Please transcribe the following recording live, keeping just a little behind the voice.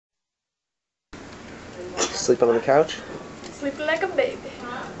Sleeping on the couch. Sleeping like a baby.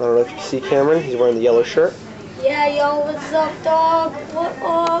 I don't know if you can see Cameron. He's wearing the yellow shirt. Yeah, yo, what's up, dog? What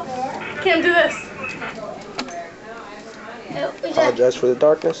up? Can't do this. Apologize for the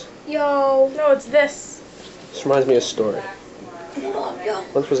darkness. Yo. No, it's this. This reminds me of a story. What up, yo?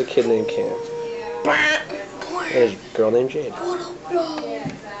 Once was a kid named Cam. And there's a girl named Jade. What up, yo?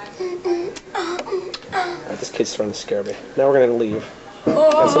 Alright, this kid's starting to scare me. Now we're gonna leave.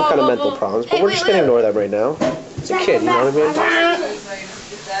 Got some kind of mental problems, but we're just gonna ignore that right now. It's a kid, you know what I mean?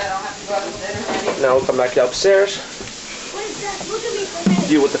 Now we'll come back upstairs.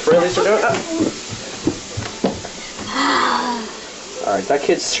 Deal with the Fraleys are doing. Alright, that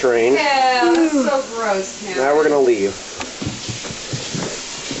kid's strange. Yeah, that's so gross now. Now we're gonna leave.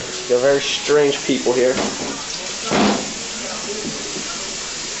 They're very strange people here.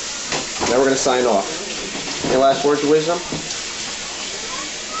 Now we're gonna sign off. Any last words of wisdom?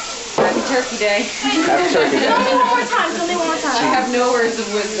 Happy Turkey Day. Happy Turkey Day. One more time. Tell me one more time. I have no words of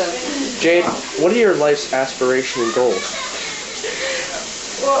wisdom. Jade, what are your life's aspirations and goals?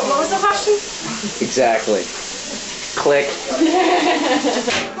 What was the question? Exactly. Click.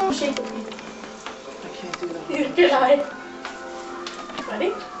 Oh, shake it. I can't do that. Good eye.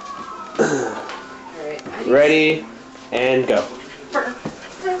 Ready? Alright. Ready and go.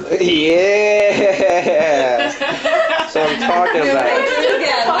 Yeah. So I'm talking about. Do it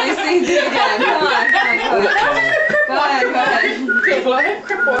again. Let me see. Do it again. Come on. Go ahead. Okay, what?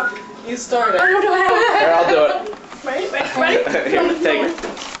 Crip walk. You started. I don't know how. Here, I'll do it. Ready? Here, take it.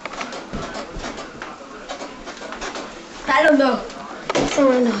 I don't know.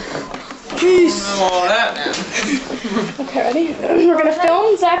 Jeez. All that now. Okay, ready? We're gonna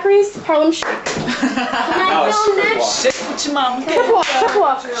film Zachary's Harlem Shake. Sit with your mama. Crip walk. Crip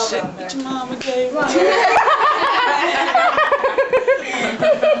walk. Sit with your mama, Dave.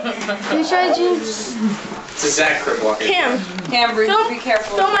 You try, James? It's a Zach crip walking. Cam, Amber, Film- be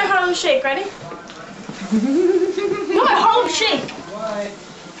careful. film my Harlem Shake. Ready? Film my Harlem Shake.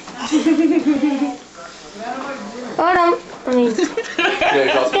 Hold on. I mean, You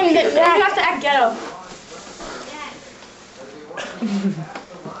have to act ghetto.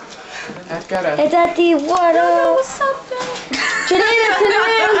 I've got a. it's at the what up? What's up, man? Janina,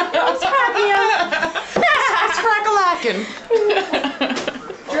 What's cracking? It's crack-a-lackin'.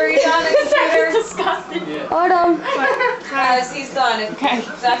 Drew, you done the computer? Disgusting. hold on. Guys, he's done. Okay.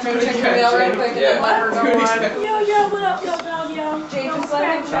 Zachary, check your mail real quick and then let her go on. Yo, what up, yo. Jay, just let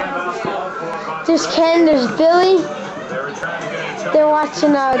him check his mail. There's Ken, there's Billy. They're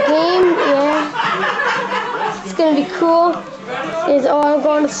watching a game, yeah. It's gonna be cool. There's I'm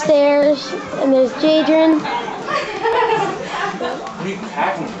going upstairs, and there's Jadrian.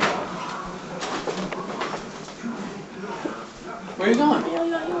 Where are you going?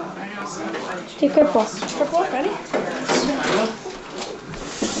 Take your ball. Crip walk, ready?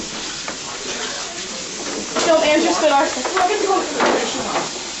 Yo, Andrew spit our stick. We're gonna go.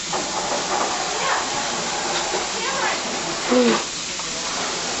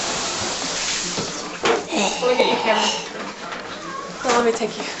 Look at you, Cameron. Well, let me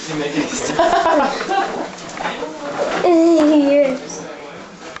take you. You make it. Yes.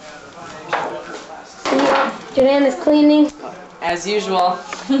 Joanne is cleaning. As usual.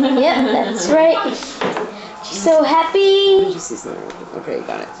 Yep, that's right. She's so happy. Okay, you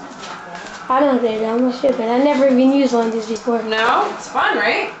got it. I don't think I'm not stupid. I never even used one of these before. No? It's fun,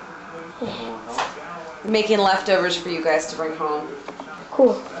 right? Making leftovers for you guys to bring home.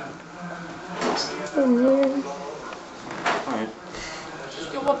 Cool. Alright.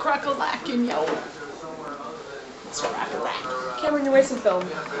 Yo, what crack-a-lackin', yo. It's crack-a-lackin'. Cameron, you're wasting film.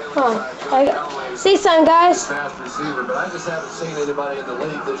 Say something, guys. Fast receiver, but I just haven't seen anybody in the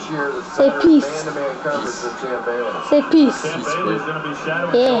league this year that's Say peace. man-to-man coverage with Champ Bailey. Say peace. Bailey's going to be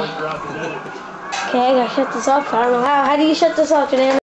shadowing Yeah. Okay, I gotta shut this off. I don't know how. How do you shut this off, Janelle?